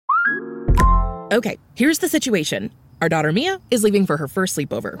Okay, here's the situation. Our daughter Mia is leaving for her first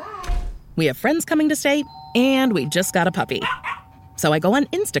sleepover. We have friends coming to stay, and we just got a puppy. So I go on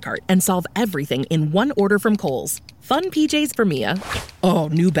Instacart and solve everything in one order from Kohl's. Fun PJs for Mia. Oh,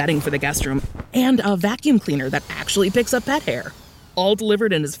 new bedding for the guest room. And a vacuum cleaner that actually picks up pet hair. All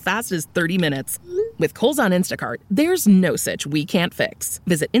delivered in as fast as 30 minutes. With Kohl's on Instacart, there's no such we can't fix.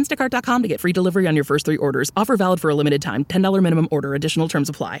 Visit instacart.com to get free delivery on your first 3 orders. Offer valid for a limited time. $10 minimum order. Additional terms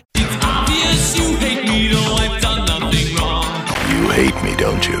apply. It's obvious you hate me, though I've done nothing wrong. You hate me,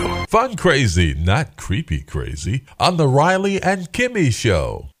 don't you? Fun crazy, not creepy crazy, on the Riley and Kimmy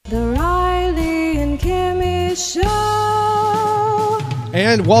Show. The Riley and Kimmy Show.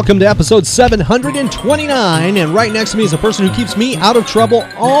 And welcome to episode 729. And right next to me is a person who keeps me out of trouble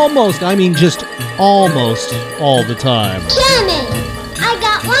almost all the time. Kimmy! I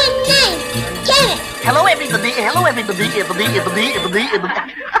got one name. Kimmy! Hello, everybody.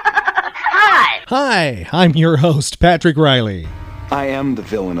 Hi. Hi, I'm your host, Patrick Riley. I am the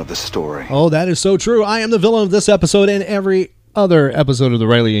villain of the story. Oh, that is so true. I am the villain of this episode and every other episode of the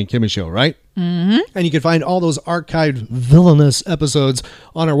Riley and Kimmy Show, right? Mm-hmm. And you can find all those archived villainous episodes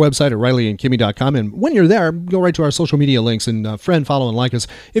on our website at rileyandkimmy.com. And when you're there, go right to our social media links and friend, follow, and like us.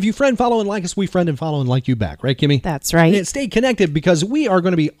 If you friend, follow, and like us, we friend and follow and like you back. Right, Kimmy? That's right. And stay connected because we are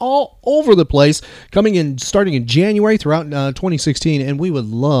going to be all over the place starting in January throughout 2016. And we would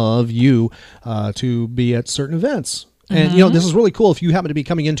love you to be at certain events. And, this is really cool. If you happen to be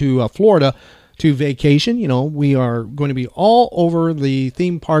coming into Florida to vacation, we are going to be all over the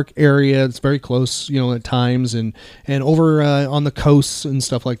theme park area. It's very close, at times, and over on the coasts and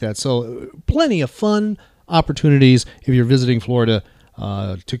stuff like that. So plenty of fun opportunities if you're visiting Florida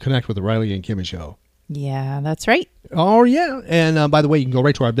to connect with the Riley and Kimmy Show. Yeah, that's right. Oh, yeah. And by the way, you can go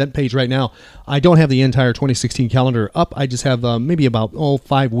right to our event page right now. I don't have the entire 2016 calendar up. I just have maybe about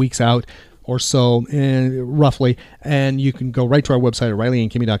 5 weeks out or so, roughly, and you can go right to our website at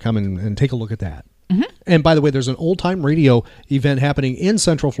rileyandkimmy.com and take a look at that. Mm-hmm. And by the way, there's an old-time radio event happening in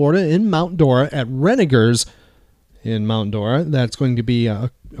Central Florida, in Mount Dora, at Renningers in Mount Dora. That's going to be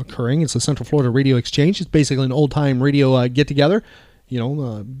occurring. It's the Central Florida Radio Exchange. It's basically an old-time radio get-together,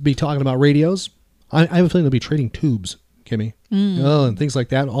 be talking about radios. I have a feeling they'll be trading tubes, Kimmy, and things like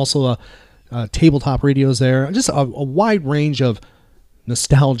that. Also, tabletop radios there. Just a wide range of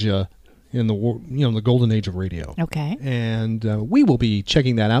nostalgia in the golden age of radio. Okay. And we will be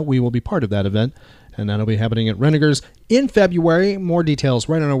checking that out. We will be part of that event, and that'll be happening at Renningers in February. More details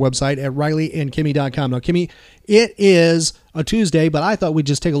right on our website at rileyandkimmy.com. Now, Kimmy, it is a Tuesday, but I thought we'd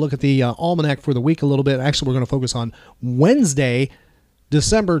just take a look at the almanac for the week a little bit. Actually, we're going to focus on Wednesday,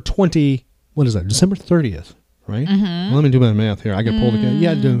 December 30th, right? Mm-hmm. Let me do my math here. I got pulled again.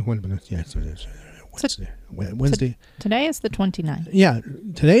 Yeah, wait a minute. Yeah, Wednesday. Today is the 29th. Yeah,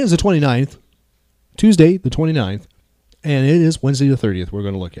 today is the 29th, Tuesday the 29th, and it is Wednesday the 30th we're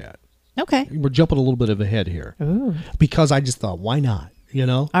going to look at. Okay. We're jumping a little bit of ahead here. Ooh. Because I just thought, why not?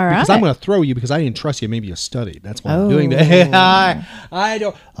 All right. Because I'm going to throw you because I didn't trust you. Maybe you studied. That's why I'm doing that. I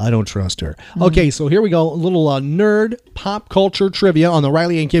don't trust her. Mm. Okay, so here we go. A little nerd pop culture trivia on the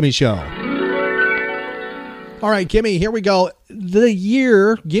Riley and Kimmy Show. All right, Kimmy, here we go.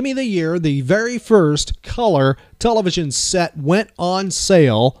 Give me the year the very first color television set went on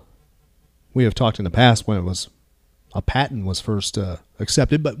sale. We have talked in the past when a patent was first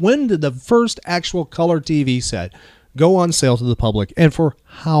accepted, but when did the first actual color TV set go on sale to the public, and for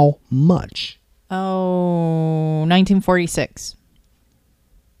how much? Oh, 1946.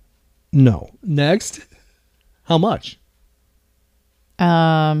 No. Next. How much?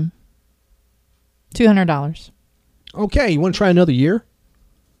 $200. Okay, you want to try another year?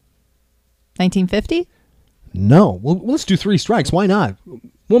 1950? No. Well, let's do 3 strikes. Why not?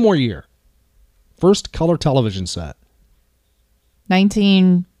 One more year. First color television set.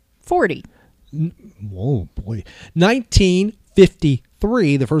 1940. Whoa, boy.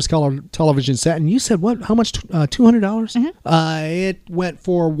 1953, the first color television set. And you said what? How much? $200? Mm-hmm. It went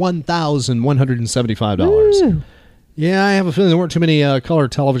for $1,175. Ooh. Yeah, I have a feeling there weren't too many color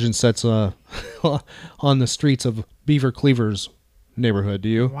television sets on the streets of Beaver Cleaver's neighborhood, do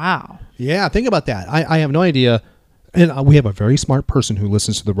you? Wow. Yeah, think about that. I have no idea. And we have a very smart person who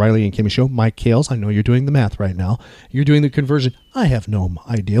listens to the Riley and Kimmy Show, Mike Kales. I know you're doing the math right now. You're doing the conversion. I have no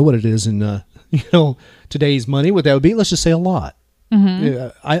idea what it is in today's money. What that would be? Let's just say a lot.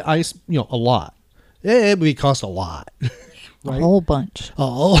 Mm-hmm. A lot. It would cost a lot. Right? A whole bunch.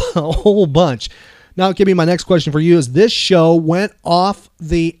 A whole bunch. Now, Kimmy, my next question for you is, this show went off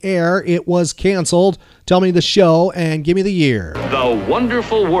the air. It was canceled. Tell me the show and give me the year. The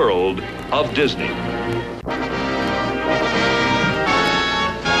Wonderful World of Disney.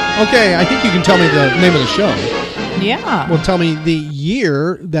 Okay, I think you can tell me the name of the show. Yeah. Well, tell me the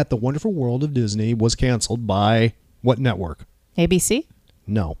year that The Wonderful World of Disney was canceled by what network? ABC?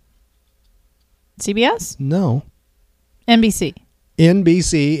 No. CBS? No. NBC?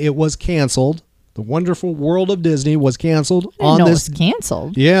 NBC. It was canceled. The Wonderful World of Disney was canceled I didn't know it was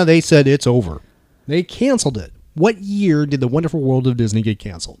canceled. Yeah, they said it's over. They canceled it. What year did The Wonderful World of Disney get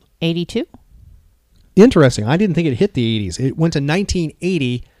canceled? 82? Interesting. I didn't think it hit the 80s. It went to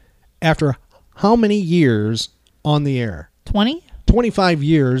 1980 after how many years on the air? 20? 25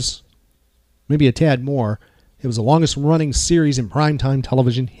 years, maybe a tad more. It was the longest running series in primetime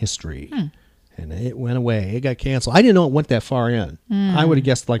television history. And it went away. It got canceled. I didn't know it went that far in. I would have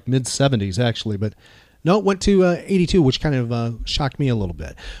guessed like mid-70s, actually. But no, it went to 82, which kind of shocked me a little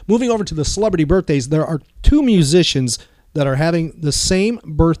bit. Moving over to the celebrity birthdays, there are two musicians that are having the same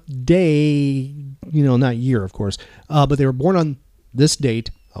birthday, not year, of course, but they were born on this date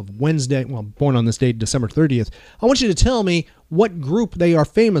of Wednesday, born on this date, December 30th. I want you to tell me what group they are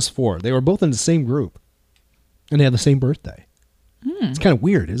famous for. They were both in the same group, and they have the same birthday. It's kind of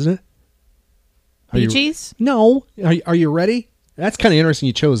weird, isn't it? Bee Gees? No. Are you ready? That's kind of interesting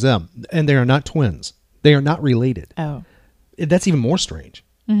you chose them, and they are not twins. They are not related. Oh. That's even more strange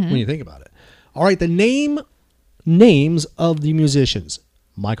when you think about it. All right, the names of the musicians: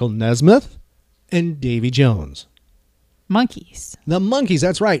 Michael Nesmith and Davy Jones. Monkeys. The Monkeys,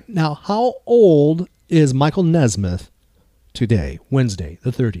 that's right. Now, how old is Michael Nesmith today, Wednesday,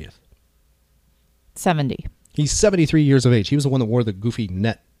 the 30th? 70. He's 73 years of age. He was the one that wore the goofy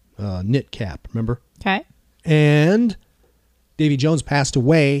knit cap, remember? Okay. And Davy Jones passed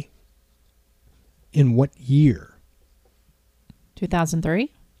away in what year?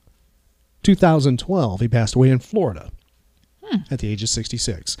 2003? 2012. He passed away in Florida at the age of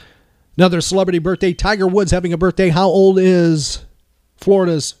 66. Another celebrity birthday, Tiger Woods having a birthday. How old is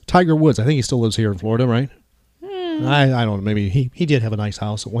Florida's Tiger Woods? I think he still lives here in Florida, right? I don't know. Maybe he did have a nice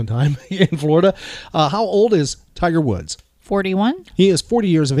house at one time in Florida. How old is Tiger Woods? 41? He is 40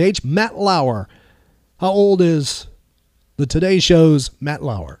 years of age. Matt Lauer. How old is the Today Show's Matt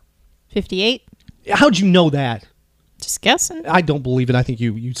Lauer? 58? How'd you know that? Just guessing. I don't believe it. I think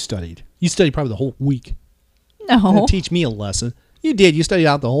you studied. You studied probably the whole week. No. Teach me a lesson. You did. You studied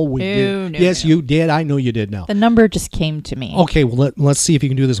out the whole week. No, Yes, you did. I know you did now. The number just came to me. Okay, well, let's see if you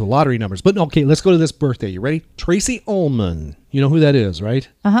can do this with lottery numbers. But okay, let's go to this birthday. You ready? Tracy Ullman. You know who that is, right?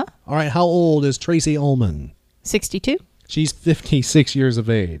 Uh-huh. All right, how old is Tracy Ullman? 62? She's 56 years of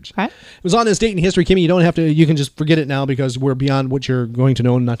age. Okay. It was on this date in history, Kimmy. You can just forget it now because we're beyond what you're going to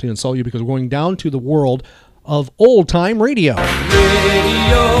know, and not to insult you, because we're going down to the world of old-time radio. Radio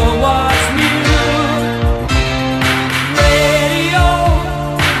was new. Radio,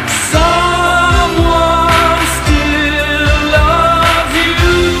 someone still loves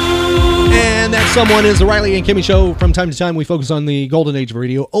you. And that someone is the Riley and Kimmy Show. From time to time, we focus on the golden age of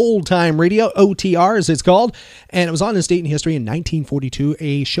radio, old-time radio, OTR as it's called. And it was on this date in history in 1942,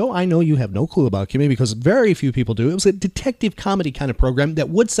 a show I know you have no clue about, Kimmy, because very few people do. It was a detective comedy kind of program that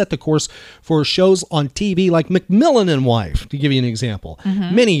would set the course for shows on TV like Macmillan and Wife, to give you an example.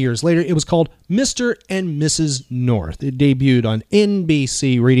 Many years later, it was called Mr. and Mrs. North. It debuted on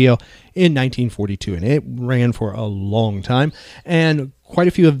NBC Radio in 1942, and it ran for a long time. And quite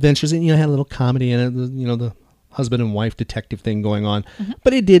a few adventures, and had a little comedy in it, the husband and wife detective thing going on.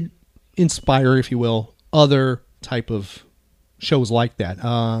 But it did inspire, if you will, other type of shows like that.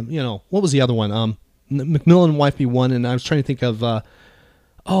 What was the other one? Macmillan and Wife be one, and I was trying to think of the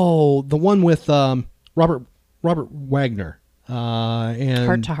one with Robert Wagner. And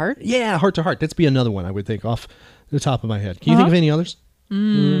Heart to Heart? Yeah, Heart to Heart. That's be another one I would think off the top of my head. Can you think of any others?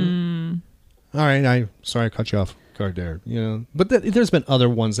 All right, sorry I cut you off guard there. But there's been other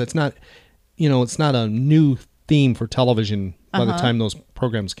ones. That's not, it's not a new theme for television by the time those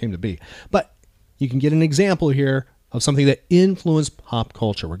programs came to be. But you can get an example here of something that influenced pop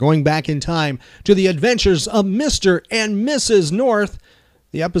culture. We're going back in time to the adventures of Mr. and Mrs. North.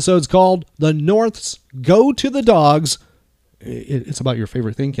 The episode's called The Norths Go to the Dogs. It's about your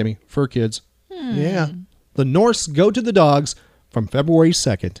favorite thing, Kimmy, fur kids. Yeah. The Norths Go to the Dogs from February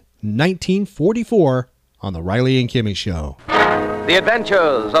 2nd, 1944 on The Riley and Kimmy Show. The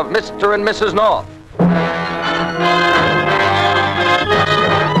Adventures of Mr. and Mrs. North.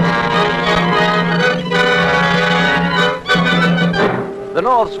 The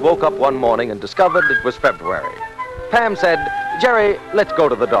Norths woke up one morning and discovered it was February. Pam said, "Jerry, let's go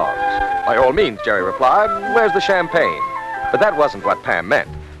to the dogs." "By all means," Jerry replied. "Where's the champagne?" But that wasn't what Pam meant.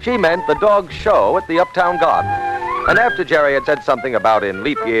 She meant the dog show at the Uptown Garden. And after Jerry had said something about in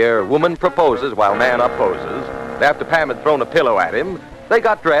leap year, woman proposes while man opposes, after Pam had thrown a pillow at him, They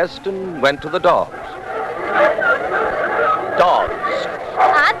got dressed and went to the dogs. Dogs.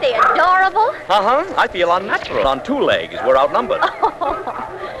 Aren't they adorable? Uh-huh. I feel unnatural on 2 legs. We're outnumbered.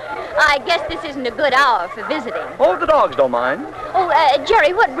 I guess this isn't a good hour for visiting. Oh, the dogs don't mind. Oh,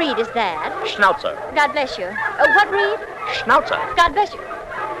 Jerry, what breed is that? Schnauzer. God bless you. What breed? Schnauzer. God bless you.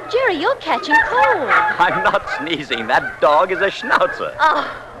 Jerry, you're catching cold. I'm not sneezing. That dog is a Schnauzer. Oh,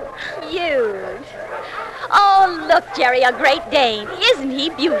 cute. Oh, look, Jerry, a Great Dane. Isn't he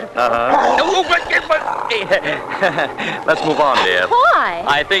beautiful? Let's move on, dear. Why?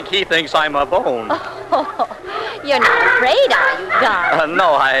 I think he thinks I'm a bone. Oh, you're not afraid, are you, darling?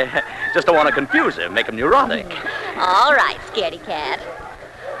 No, I just don't want to confuse him, make him neurotic. All right, scaredy cat.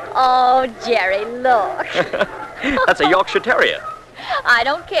 Oh, Jerry, look. That's a Yorkshire Terrier. I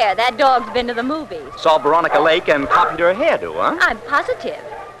don't care. That dog's been to the movies. Saw Veronica Lake and copied her hairdo, huh? I'm positive.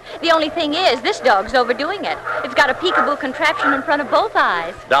 The only thing is, this dog's overdoing it. It's got a peekaboo contraption in front of both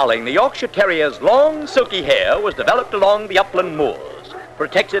eyes. Darling, the Yorkshire Terrier's long, silky hair was developed along the upland moors.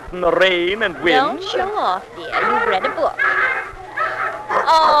 Protects it from the rain and wind. Don't show off, dear. You've read a book.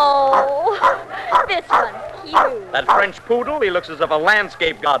 Oh, this one's cute. That French poodle, he looks as if a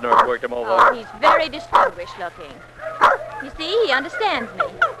landscape gardener had worked him over. Oh, he's very distinguished looking. You see, he understands me.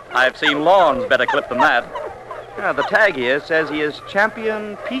 I've seen lawns better clipped than that. The tag here says he is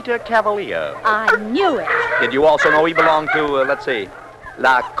Champion Peter Cavalier. I knew it. Did you also know he belonged to, let's see,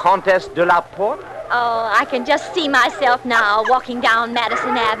 La Comtesse de la Porte? Oh, I can just see myself now walking down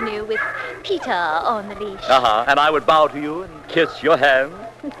Madison Avenue with Peter on the leash. Uh-huh. And I would bow to you and kiss your hand.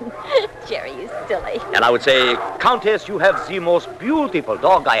 Jerry, you silly. And I would say, Countess, you have the most beautiful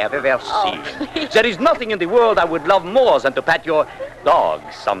dog I have ever seen. Please. There is nothing in the world I would love more than to pat your dog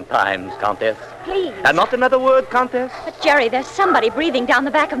sometimes, Countess. Please. And not another word, Countess? But, Jerry, there's somebody breathing down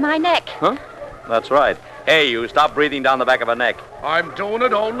the back of my neck. Huh? That's right. Hey, you, stop breathing down the back of her neck. I'm doing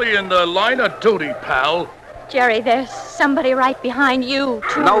it only in the line of duty, pal. Jerry, there's somebody right behind you,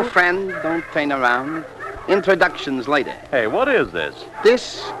 too. No, friend, don't turn around. Introductions later. Hey, what is this?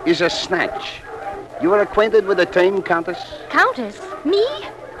 This is a snatch. You are acquainted with the term, Countess? Countess? Me?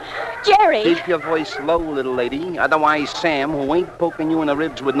 Jerry! Keep your voice low, little lady. Otherwise, Sam, who ain't poking you in the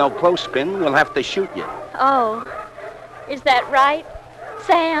ribs with no clothespin, will have to shoot you. Oh, is that right,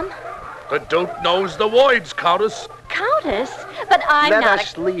 Sam? The Duke knows the words, Countess. Countess? But I'm Let not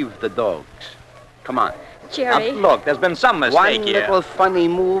us leave the dogs. Come on. Jerry. Look, there's been some mistake One here. little funny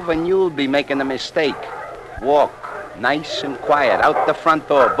move and you'll be making a mistake. Walk nice and quiet out the front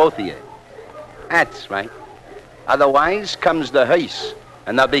door, both of you. That's right. Otherwise comes the hearse,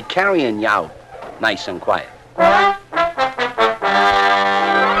 and they'll be carrying you out nice and quiet.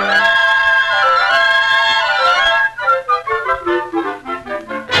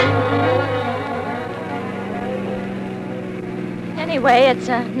 Anyway, it's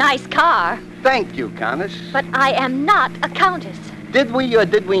a nice car. Thank you, Countess. But I am not a countess. Did we or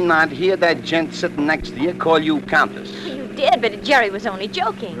did we not hear that gent sitting next to you call you Countess? You did, but Jerry was only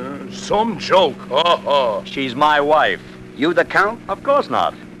joking. Some joke. Ha-ha. She's my wife. You the Count? Of course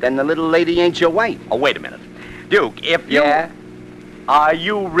not. Then the little lady ain't your wife. Oh, wait a minute. Duke, if you... Yeah? Are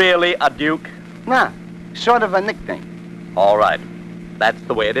you really a Duke? Nah, sort of a nickname. All right. That's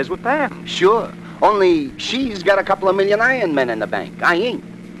the way it is with Pam. Sure. Only she's got a couple of million Iron Men in the bank. I ain't.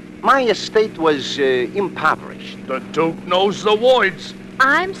 My estate was impoverished. The Duke knows the words.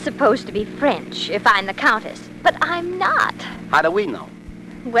 I'm supposed to be French if I'm the countess, but I'm not. How do we know?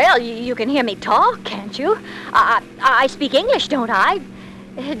 Well, you can hear me talk, can't you? I speak English, don't I?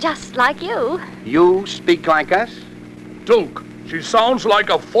 Just like you. You speak like us? Duke, she sounds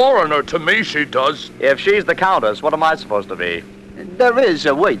like a foreigner to me, she does. If she's the Countess, what am I supposed to be? There is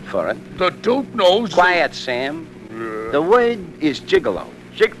a word for it. The Duke knows... Quiet, Sam. The word is gigolo.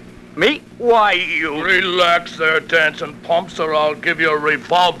 Me? Why, you... Relax there, dancing pumps, or I'll give you a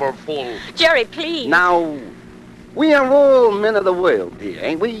revolver full. Jerry, please. Now, we are all men of the world here,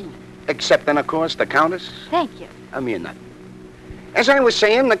 ain't we? Excepting, of course, the Countess. Thank you. A mere nut. As I was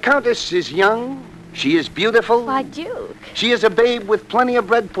saying, the Countess is young. She is beautiful. Why, Duke? She is a babe with plenty of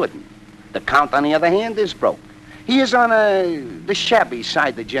bread pudding. The Count, on the other hand, is broke. He is on the shabby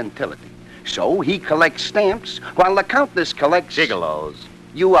side of gentility. So he collects stamps, while the Countess collects... Gigolos.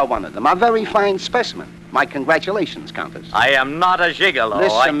 You are one of them, a very fine specimen. My congratulations, Countess. I am not a gigolo.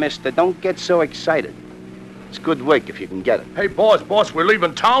 Listen, mister, don't get so excited. It's good work if you can get it. Hey, boss, we're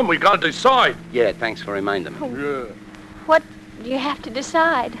leaving town. We gotta decide. Yeah, thanks for reminding me. Yeah. What do you have to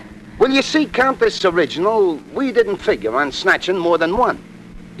decide? Well, you see, Countess Original, we didn't figure on snatching more than one.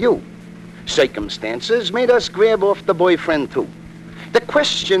 You. Circumstances made us grab off the boyfriend, too. The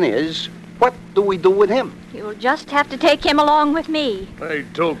question is, What do we do with him? You'll just have to take him along with me. Hey,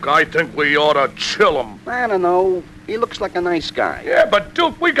 Duke, I think we ought to chill him. I don't know. He looks like a nice guy. Yeah, but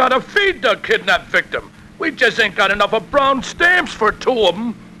Duke, we gotta feed the kidnapped victim. We just ain't got enough of brown stamps for two of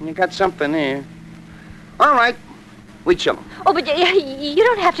them. You got something here. All right. We chill him. Oh, but you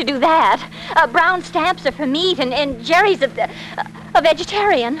don't have to do that. Brown stamps are for meat, and Jerry's a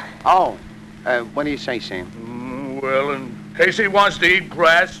vegetarian. Oh, what do you say, Sam? Well, in case he wants to eat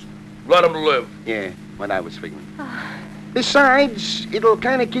grass, let him live. Yeah, what I was figuring. Besides, it'll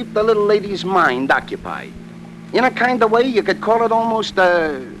kind of keep the little lady's mind occupied. In a kind of way, you could call it almost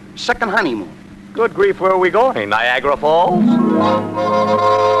a second honeymoon. Good grief, where are we going? Niagara Falls?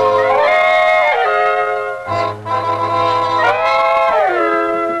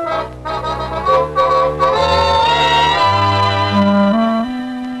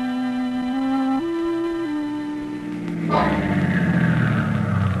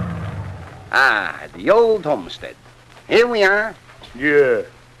 Ah, the old homestead. Here we are. Yeah.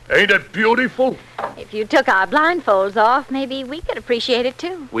 Ain't it beautiful? If you took our blindfolds off, maybe we could appreciate it,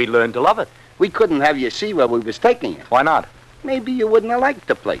 too. We learned to love it. We couldn't have you see where we was taking it. Why not? Maybe you wouldn't have liked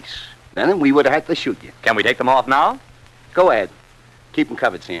the place. Then we would have had to shoot you. Can we take them off now? Go ahead. Keep them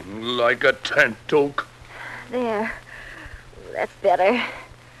covered, Sam. Like a tent, Duke. There. That's better.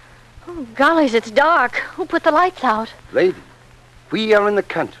 Oh, gollies, it's dark. Who put the lights out? Lady, we are in the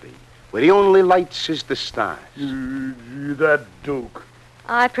country where the only lights is the stars. That Duke.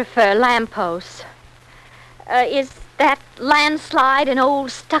 I prefer lampposts. Is that landslide and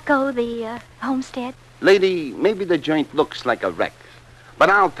old stucco the homestead? Lady, maybe the joint looks like a wreck. But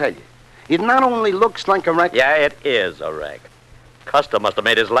I'll tell you, it not only looks like a wreck... Yeah, it is a wreck. Custer must have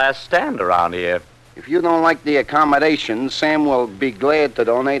made his last stand around here. If you don't like the accommodations, Sam will be glad to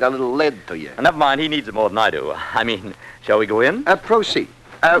donate a little lead to you. Never mind, he needs it more than I do. I mean, shall we go in? Proceed.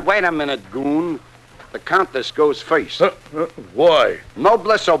 Wait a minute, goon. The Countess goes first. Why?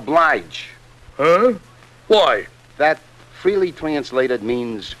 Noblesse oblige. Huh? Why? That, freely translated,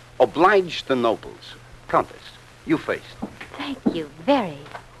 means oblige the nobles. Countess, you first. Thank you very,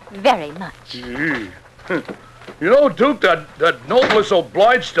 very much. Gee. You know, Duke, that noblesse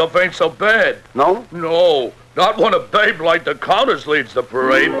oblige stuff ain't so bad. No? No. Not when a babe like the Countess leads the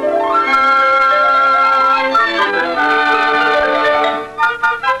parade.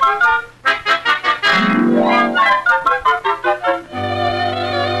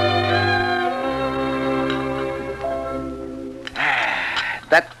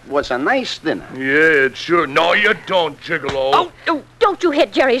 That was a nice dinner. Yeah, it sure. No, you don't, Gigolo. Oh, don't you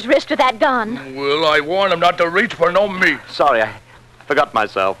hit Jerry's wrist with that gun. Well, I warned him not to reach for no meat. Sorry, I forgot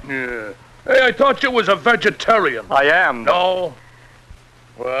myself. Yeah. Hey, I thought you was a vegetarian. I am. No.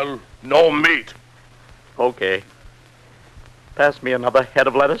 Well, no meat. Okay. Pass me another head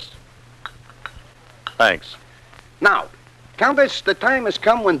of lettuce. Thanks. Now, Countess, the time has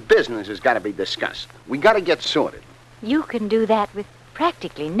come when business has got to be discussed. We got to get sorted. You can do that with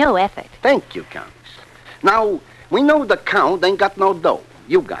practically no effort. Thank you, Countess. Now, we know the Count ain't got no dough.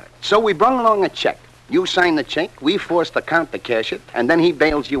 You got it. So we brung along a check. You sign the check, we force the Count to cash it, and then he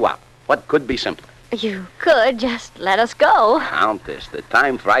bails you out. What could be simpler? You could just let us go. Countess, the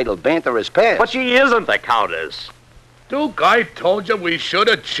time for idle banter is past. But she isn't the Countess. Duke, I told you we should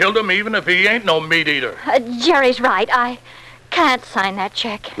have chilled him even if he ain't no meat eater. Jerry's right. I can't sign that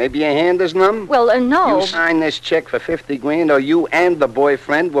check. Maybe your hand is numb? Well, no. You sign this check for 50 grand, or you and the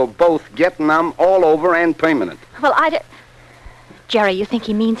boyfriend will both get numb all over and permanent. Well, Jerry, you think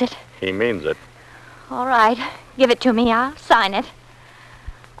he means it? He means it. All right. Give it to me. I'll sign it.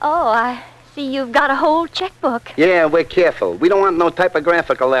 Oh, I see you've got a whole checkbook. Yeah, we're careful. We don't want no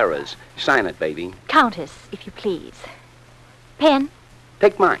typographical errors. Sign it, baby. Countess, if you please. Pen?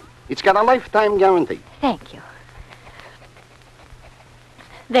 Take mine. It's got a lifetime guarantee. Thank you.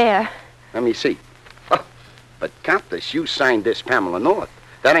 There. Let me see. Oh, but Countess, you signed this Pamela North.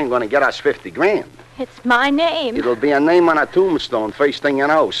 That ain't going to get us 50 grand. It's my name. It'll be a name on a tombstone first thing you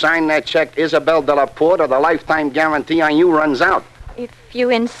know. Sign that check, Isabel de la Porte, or the lifetime guarantee on you runs out. If you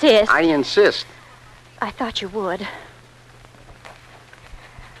insist. I insist. I thought you would.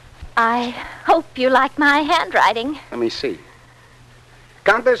 I hope you like my handwriting. Let me see.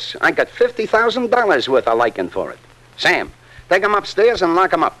 Countess, I got $50,000 worth of liking for it. Sam, take him upstairs and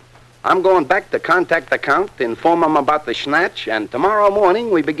lock him up. I'm going back to contact the Count, inform him about the snatch, and tomorrow morning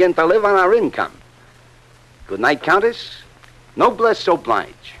we begin to live on our income. Good night, Countess. Noblesse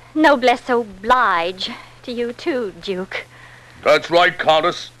oblige. Noblesse oblige to you too, Duke. That's right,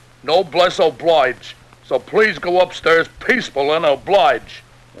 Countess. Noblesse oblige. So please go upstairs peaceful and oblige.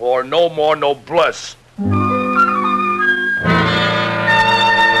 Or no more noblesse.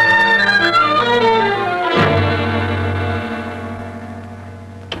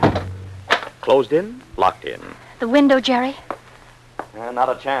 Closed in, locked in. The window, Jerry? Not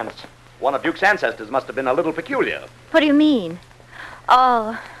a chance. One of Duke's ancestors must have been a little peculiar. What do you mean?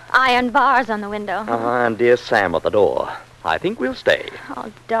 Oh, iron bars on the window. And dear Sam at the door. I think we'll stay.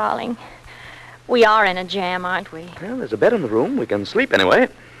 Oh, darling. We are in a jam, aren't we? Well, there's a bed in the room. We can sleep anyway.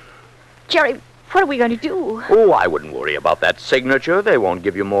 Jerry, what are we going to do? Oh, I wouldn't worry about that signature. They won't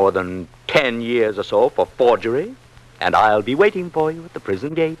give you more than 10 years or so for forgery. And I'll be waiting for you at the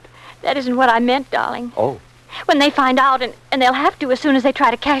prison gate. That isn't what I meant, darling. Oh. When they find out, and they'll have to as soon as they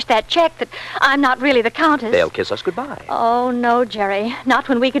try to cash that check, that I'm not really the Countess. They'll kiss us goodbye. Oh, no, Jerry. Not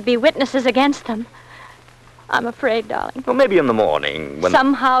when we could be witnesses against them. I'm afraid, darling. Well, maybe in the morning when...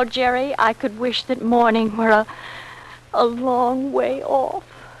 Somehow, Jerry, I could wish that morning were a long way off.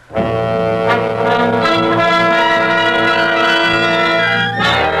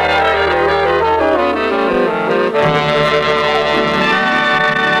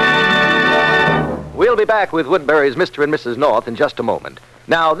 We'll be back with Woodbury's Mr. and Mrs. North in just a moment.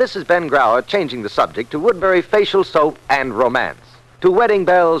 Now, this is Ben Grauer changing the subject to Woodbury facial soap and romance, to wedding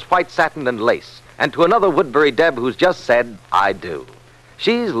bells, white satin, and lace, and to another Woodbury Deb who's just said, I do.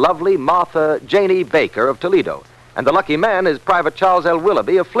 She's lovely Martha Janie Baker of Toledo, and the lucky man is Private Charles L.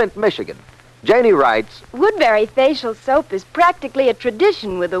 Willoughby of Flint, Michigan. Janie writes, Woodbury facial soap is practically a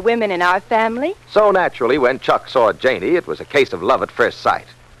tradition with the women in our family. So naturally, when Chuck saw Janie, it was a case of love at first sight.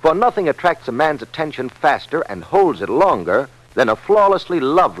 For nothing attracts a man's attention faster and holds it longer than a flawlessly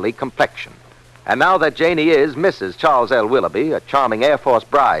lovely complexion. And now that Janie is Mrs. Charles L. Willoughby, a charming Air Force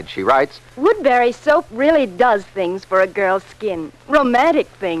bride, she writes, Woodbury soap really does things for a girl's skin. Romantic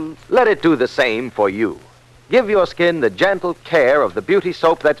things. Let it do the same for you. Give your skin the gentle care of the beauty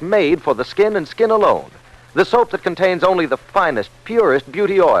soap that's made for the skin and skin alone. The soap that contains only the finest, purest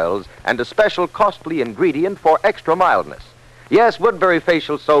beauty oils and a special costly ingredient for extra mildness. Yes, Woodbury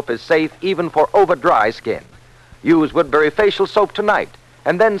facial soap is safe even for over-dry skin. Use Woodbury facial soap tonight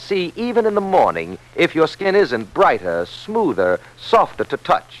and then see even in the morning if your skin isn't brighter, smoother, softer to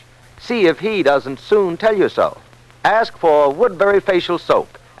touch. See if he doesn't soon tell you so. Ask for Woodbury facial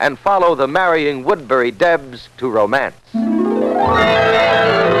soap and follow the marrying Woodbury Debs to romance.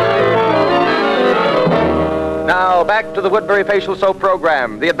 Now back to the Woodbury facial soap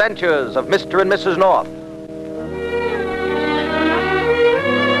program, The Adventures of Mr. and Mrs. North.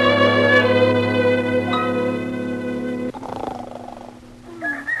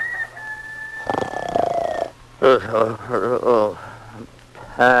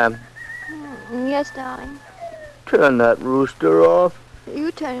 Yes, darling. Turn that rooster off.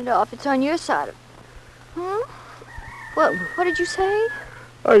 You turn it off. It's on your side of... What did you say?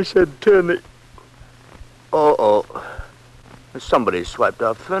 I said turn the... Uh-oh. Somebody swiped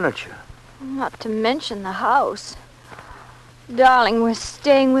our furniture. Not to mention the house. Darling, we're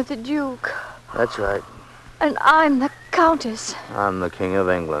staying with the Duke. That's right. And I'm the Countess. I'm the King of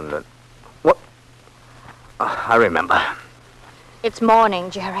England. What? I remember. It's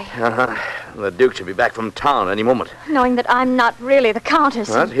morning, Jerry. The Duke should be back from town any moment. Knowing that I'm not really the Countess.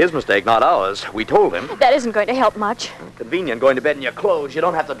 Well, that's his mistake, not ours. We told him. That isn't going to help much. Convenient going to bed in your clothes. You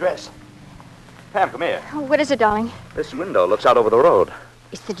don't have to dress. Pam, come here. What is it, darling? This window looks out over the road.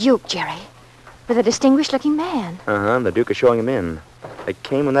 It's the Duke, Jerry. With a distinguished-looking man. The Duke is showing him in. They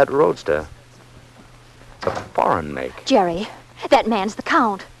came in that roadster. It's a foreign make. Jerry, that man's the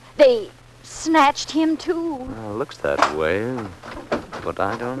Count. They snatched him, too. Looks that way, but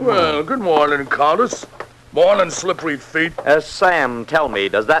I don't know. Well, good morning, Countess. Morning, slippery feet. Sam, tell me,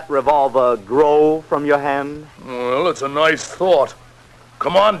 does that revolver grow from your hand? Well, it's a nice thought.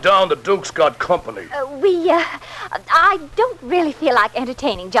 Come on down, the Duke's got company. I don't really feel like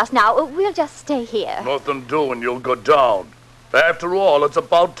entertaining just now. We'll just stay here. Nothing doing, you'll go down. After all, it's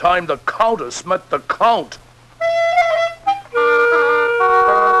about time the Countess met the Count.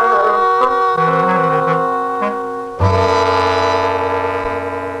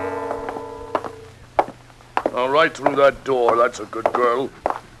 All right, through that door. That's a good girl.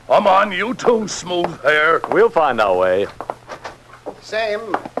 Come on, you two, smooth hair. We'll find our way.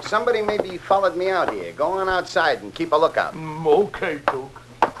 Sam, somebody maybe followed me out here. Go on outside and keep a lookout. Okay, Duke.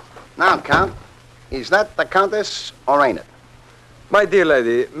 Now, Count, is that the Countess or ain't it? My dear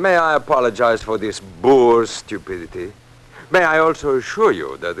lady, may I apologize for this boor stupidity? May I also assure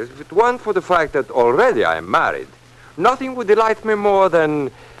you that if it weren't for the fact that already I am married, nothing would delight me more than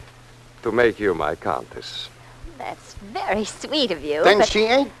to make you my Countess. That's very sweet of you. Then she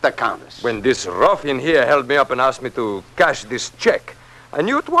ain't the Countess. When this ruffian here held me up and asked me to cash this check, I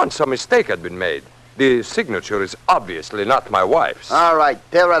knew at once a mistake had been made. The signature is obviously not my wife's. All right,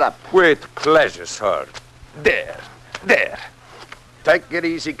 tear it up. With pleasure, sir. There. Take it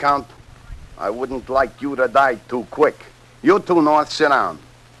easy, Count. I wouldn't like you to die too quick. You two, North, sit down.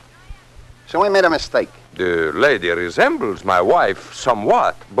 So I made a mistake. The lady resembles my wife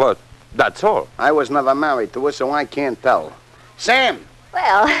somewhat, but that's all. I was never married to her, so I can't tell. Sam!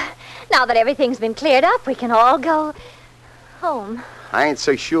 Well, now that everything's been cleared up, we can all go home. I ain't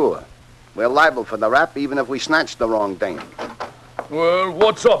so sure. We're liable for the rap even if we snatch the wrong dame. Well,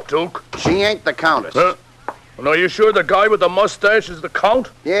 what's up, Duke? She ain't the Countess. And are you sure the guy with the mustache is the Count?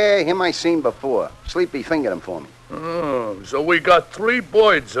 Yeah, him I seen before. Sleepy fingered him for me. Oh, so we got 3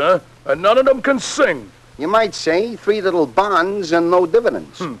 Boyds, huh? And none of them can sing. You might say 3 little bonds and no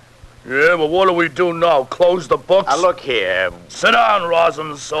dividends. Yeah, but what do we do now? Close the books? Now, look here. Sit down,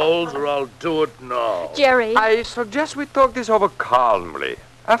 rosin souls, or I'll do it now. Jerry. I suggest we talk this over calmly.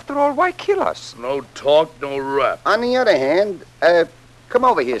 After all, why kill us? No talk, no rap. On the other hand, come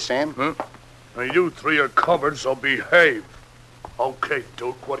over here, Sam. Now, you 3 are covered, so behave. Okay,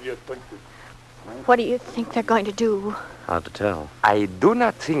 Duke, what do you think? What do you think they're going to do? Hard to tell. I do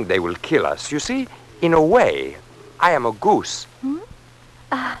not think they will kill us. You see, in a way, I am a goose.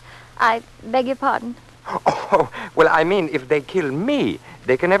 I beg your pardon. Oh, well, I mean, if they kill me,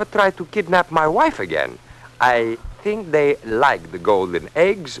 they can never try to kidnap my wife again. I think they like the golden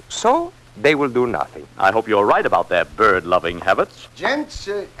eggs, so they will do nothing. I hope you're right about their bird-loving habits. Gents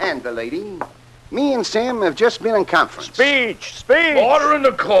and the lady, me and Sam have just been in conference. Speech! Order in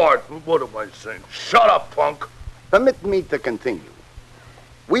the court! What am I saying? Shut up, punk! Permit me to continue.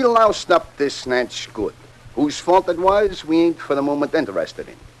 We loused up this snatch good. Whose fault it was, we ain't for the moment interested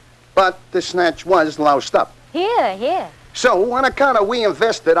in. But the snatch was loused up. Here. So, on account of we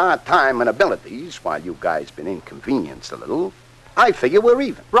invested our time and abilities, while you guys been inconvenienced a little, I figure we're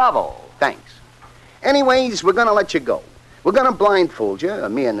even. Bravo. Thanks. Anyways, we're gonna let you go. We're gonna blindfold you, a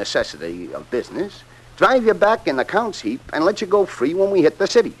mere necessity of business, drive you back in the Count's heap, and let you go free when we hit the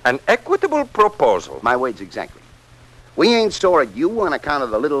city. An equitable proposal. My words exactly. We ain't sore at you on account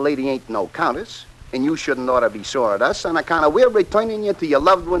of the little lady ain't no Countess, and you shouldn't ought to be sore at us on account of we're returning you to your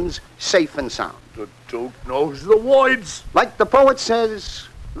loved ones safe and sound. The Duke knows the Boyds. Like the poet says,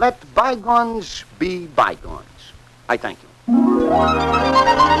 let bygones be bygones. I thank you.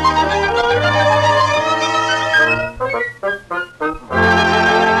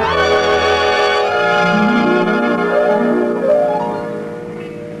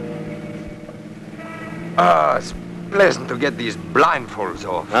 It's pleasant to get these blindfolds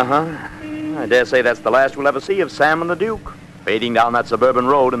off. I dare say that's the last we'll ever see of Sam and the Duke, fading down that suburban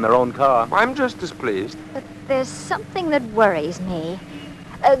road in their own car. I'm just as pleased. But there's something that worries me.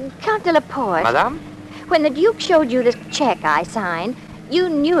 Count de la Porte. Madame? When the Duke showed you this check I signed, you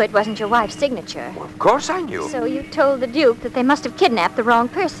knew it wasn't your wife's signature. Well, of course I knew. So you told the Duke that they must have kidnapped the wrong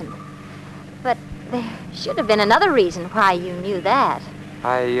person. But there should have been another reason why you knew that.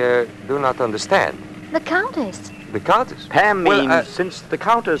 I do not understand. The Countess. The Countess? Pam means since the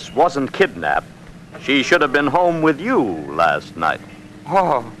Countess wasn't kidnapped, she should have been home with you last night.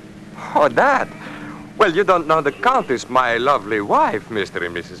 Oh, that. Well, you don't know the Countess, my lovely wife, Mr.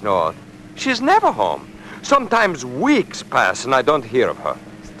 and Mrs. North. She's never home. Sometimes weeks pass and I don't hear of her.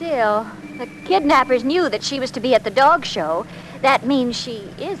 Still, the kidnappers knew that she was to be at the dog show. That means she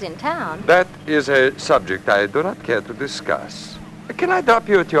is in town. That is a subject I do not care to discuss. Can I drop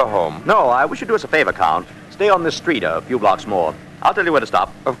you at your home? No, I wish you'd do us a favor, Count. Stay on this street a few blocks more. I'll tell you where to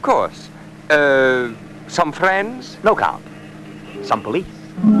stop. Of course. Some friends? No, Count. Some police.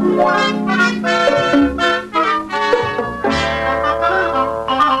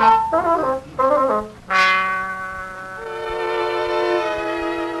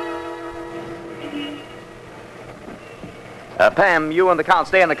 Pam, you and the Count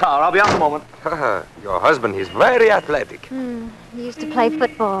stay in the car. I'll be out in a moment. Your husband is very athletic. He used to play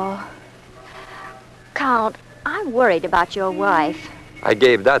football. Count, I'm worried about your wife. I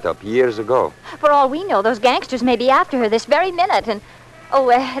gave that up years ago. For all we know, those gangsters may be after her this very minute, and... Oh,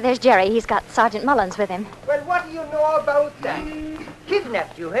 there's Jerry. He's got Sergeant Mullins with him. Well, what do you know about that?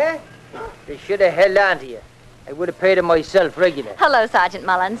 Kidnapped you, eh? They should have held on to you. I would have paid him myself regular. Hello, Sergeant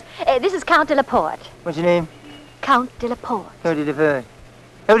Mullins. This is Count de la Porte. What's your name? Count de la Porte. How do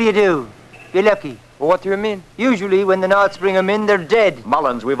you do? You're lucky. What do you mean? Usually, when the Knots bring them in, they're dead.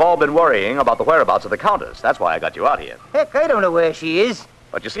 Mullins, we've all been worrying about the whereabouts of the Countess. That's why I got you out here. Heck, I don't know where she is.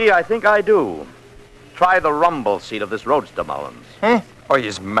 But you see, I think I do. Try the rumble seat of this roadster, Mullins. Huh? Oh,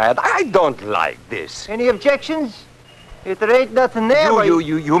 he's mad. I don't like this. Any objections? If there ain't nothing there,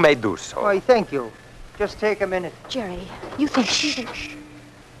 You may do so. Why, thank you. Just take a minute. Jerry, you think she's...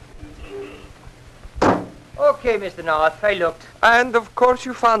 Okay, Mr. North, I looked. And, of course,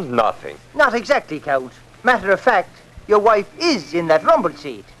 you found nothing. Not exactly, Count. Matter of fact, your wife is in that rumble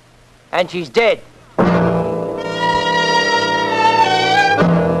seat. And she's dead.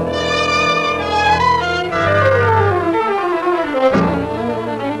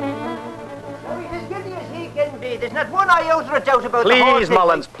 There's not one iota of doubt about the whole Please, thing.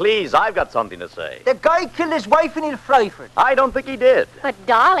 Mullins, please. I've got something to say. The guy killed his wife and he'll fry for it. I don't think he did. But,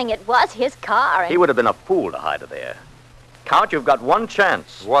 darling, it was his car. And He would have been a fool to hide her there. Count, you've got one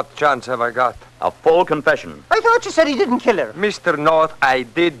chance. What chance have I got? A full confession. I thought you said he didn't kill her. Mr. North, I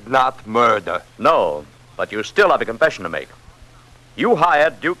did not murder. No, but you still have a confession to make. You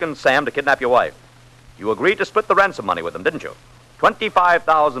hired Duke and Sam to kidnap your wife. You agreed to split the ransom money with them, didn't you?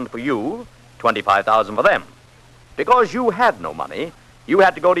 $25,000 for you, $25,000 for them. Because you had no money, you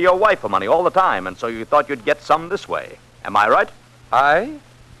had to go to your wife for money all the time, and so you thought you'd get some this way. Am I right? I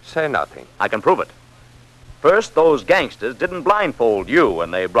say nothing. I can prove it. First, those gangsters didn't blindfold you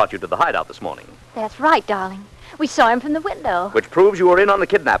when they brought you to the hideout this morning, That's right, darling. We saw him from the window. which proves you were in on the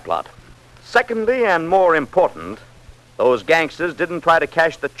kidnap plot. Secondly, and more important, those gangsters didn't try to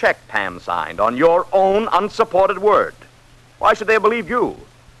cash the check Pam signed on your own unsupported word. Why should they have believed you?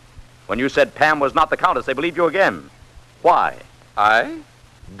 When you said Pam was not the Countess, they believed you again. Why? I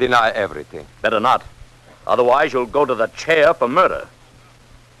deny everything. Better not. Otherwise, you'll go to the chair for murder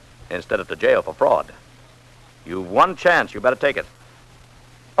instead of to jail for fraud. You've one chance. You better take it.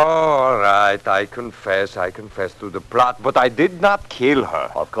 All right, I confess to the plot, but I did not kill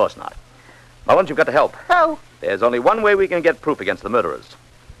her. Of course not. Mullins, you've got to help. How? There's only one way we can get proof against the murderers.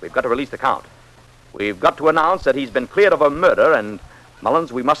 We've got to release the Count. We've got to announce that he's been cleared of a murder, and,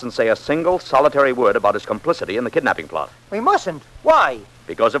 Mullins, we mustn't say a single solitary word about his complicity in the kidnapping plot. We mustn't. Why?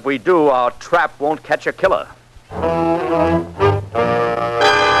 Because if we do, our trap won't catch a killer.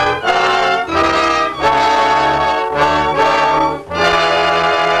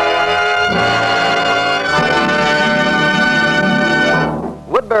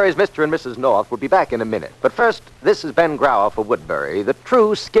 Woodbury's Mr. and Mrs. North will be back in a minute. But first, this is Ben Grauer for Woodbury, the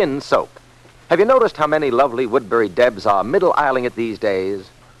true skin soap. Have you noticed how many lovely Woodbury Debs are middle-aisling it these days?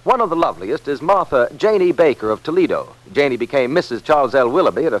 One of the loveliest is Martha Janie Baker of Toledo. Janie became Mrs. Charles L.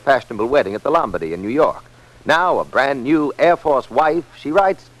 Willoughby at a fashionable wedding at the Lombardy in New York. Now, a brand-new Air Force wife, she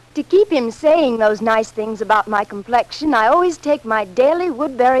writes, To keep him saying those nice things about my complexion, I always take my daily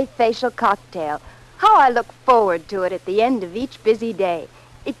Woodbury facial cocktail. How I look forward to it at the end of each busy day.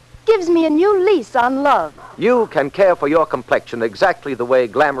 It gives me a new lease on love. You can care for your complexion exactly the way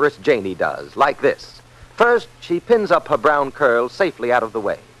glamorous Janie does, like this. First, she pins up her brown curls safely out of the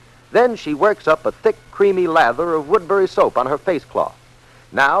way. Then she works up a thick, creamy lather of Woodbury soap on her face cloth.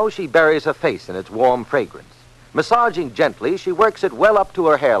 Now she buries her face in its warm fragrance. Massaging gently, she works it well up to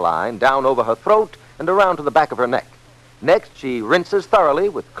her hairline, down over her throat, and around to the back of her neck. Next, she rinses thoroughly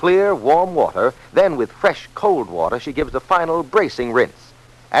with clear, warm water. Then, with fresh, cold water, she gives a final bracing rinse.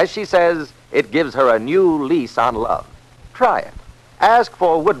 As she says, it gives her a new lease on love. Try it. Ask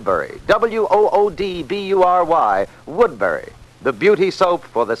for Woodbury, Woodbury, Woodbury, the beauty soap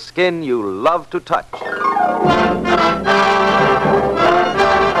for the skin you love to touch.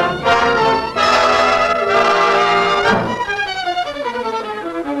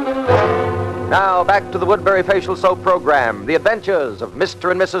 Now, back to the Woodbury Facial Soap program, The Adventures of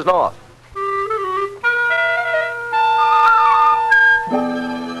Mr. and Mrs. North.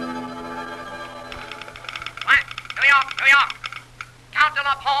 New York. Count de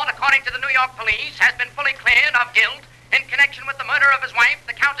la Porte, according to the New York police, has been fully cleared of guilt in connection with the murder of his wife,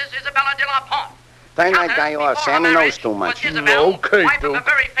 the Countess Isabella de la Porte. Turn that guy off, Sam. He knows too much. Isabel, Okay, wife of Duke. a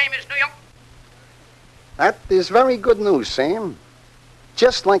very famous New York... That is very good news, Sam.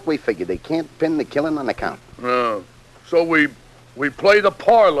 Just like we figured, they can't pin the killing on the Count. So we play the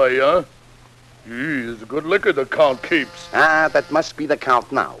parlay, huh? Gee, it's a good liquor the Count keeps. Ah, that must be the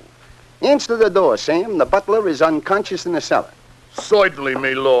Count now. Answer the door, Sam. The butler is unconscious in the cellar. Certainly,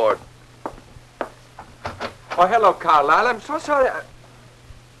 me lord. Oh, hello, Carlyle. I'm so sorry.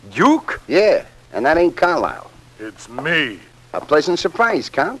 Duke? Yeah, and that ain't Carlyle. It's me. A pleasant surprise,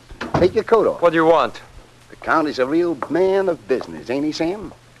 Count. Take your coat off. What do you want? The Count is a real man of business, ain't he,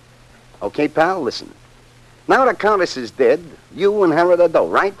 Sam? Okay, pal, listen. Now the Countess is dead, you inherit the dough,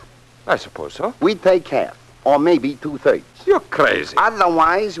 right? I suppose so. We take half, or maybe 2/3. You're crazy.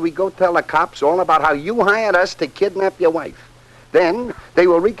 Otherwise, we go tell the cops all about how you hired us to kidnap your wife. Then they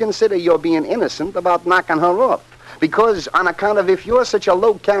will reconsider your being innocent about knocking her off. Because on account of if you're such a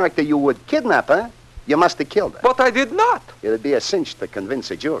low character you would kidnap her, you must have killed her. But I did not. It'd be a cinch to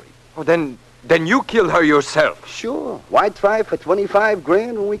convince a jury. Oh, then you killed her yourself. Sure. Why try for 25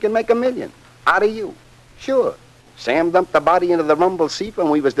 grand when we can make $1 million? Out of you. Sure. Sam dumped the body into the rumble seat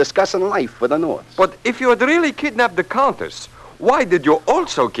when we was discussing life for the North. But if you had really kidnapped the Countess, why did you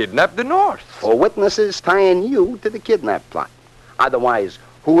also kidnap the North? For witnesses tying you to the kidnap plot. Otherwise,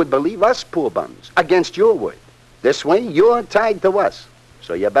 who would believe us poor bums against your word? This way, you're tied to us.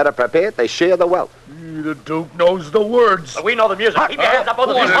 So you better prepare to share the wealth. The Duke knows the words. We know the music. Keep your hands up, both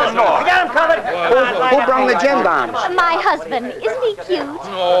of you. We got him covered. Who brought the gendarmes? My husband. Isn't he cute?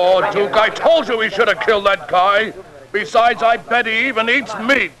 Oh, Duke, I told you he should have killed that guy. Besides, I bet he even eats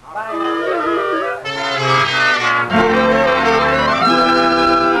meat.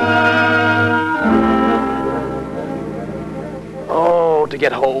 Oh, to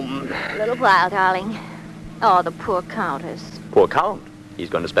get home. A little while, darling. Oh, the poor Countess. Poor Count. He's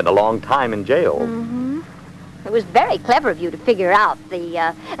going to spend a long time in jail. Mm-hmm. It was very clever of you to figure out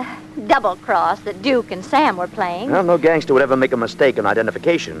the double cross that Duke and Sam were playing. Well, no gangster would ever make a mistake in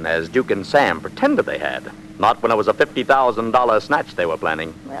identification, as Duke and Sam pretended they had. Not when it was a $50,000 snatch they were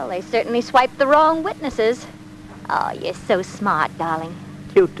planning. Well, they certainly swiped the wrong witnesses. Oh, you're so smart, darling.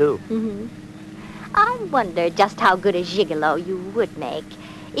 Cute, too. Mm-hmm. I wonder just how good a gigolo you would make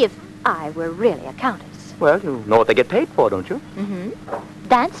if I were really a countess. Well, you know what they get paid for, don't you? Mm-hmm.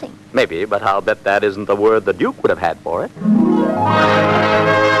 Dancing. Maybe, but I'll bet that isn't the word the Duke would have had for it.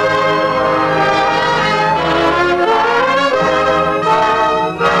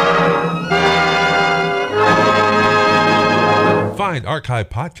 Find archive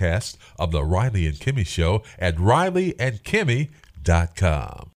podcasts of The Riley and Kimmy Show at rileyandkimmy.com.